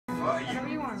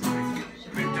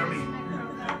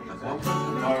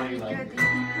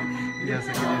Yes,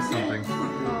 I can use something.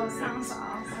 Oh, sounds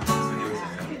awesome.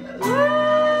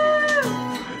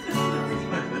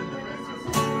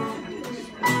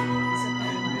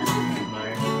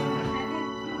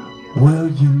 Well,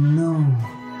 you know,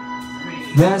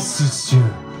 that's just your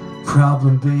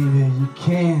problem, baby. You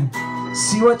can't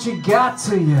see what you got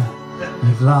till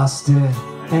you've lost it.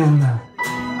 And the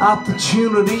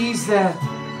opportunities that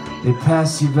they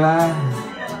pass you by,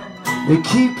 they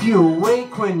keep you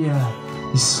awake when you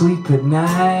sleep at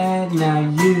night. Now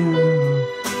you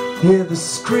hear the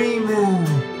screaming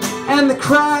and the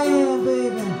crying,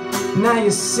 baby. Now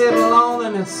you sit alone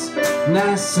and it's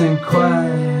nice and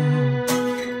quiet.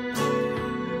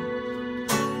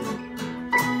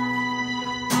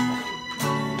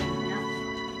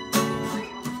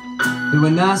 They were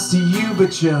nice to you,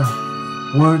 but you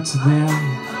weren't to them.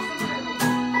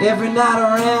 Every night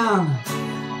around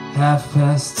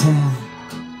 10:30,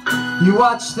 you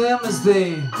watched them as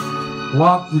they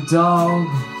walked the dog,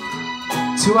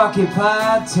 too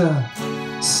occupied to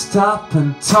stop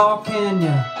and talk, and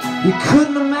you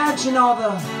couldn't imagine all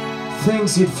the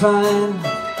things you'd find.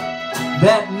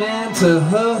 That man, to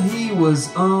her, he was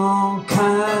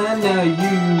unkind. Now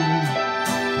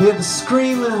you hear the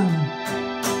screaming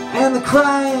and the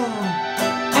crying,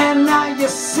 and now you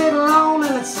sit alone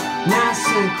and it's nice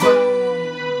and quiet.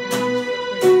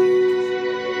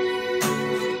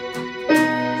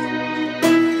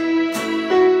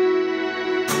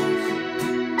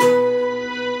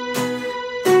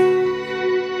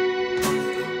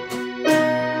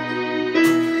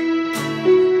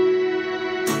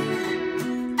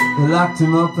 They locked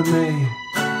him up and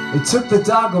they took the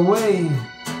dog away.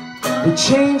 They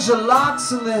changed the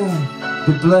locks and they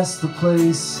blessed the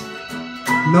place.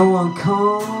 No one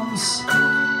comes,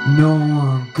 no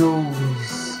one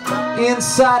goes.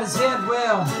 Inside his head,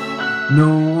 well, no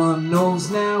one knows.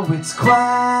 Now it's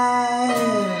quiet.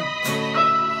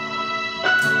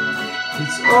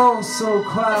 It's oh so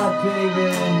quiet,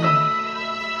 baby.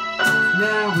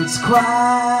 Now it's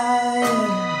quiet.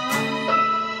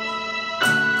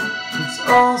 It's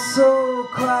all so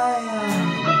quiet.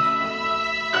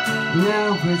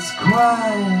 Now it's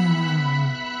quiet.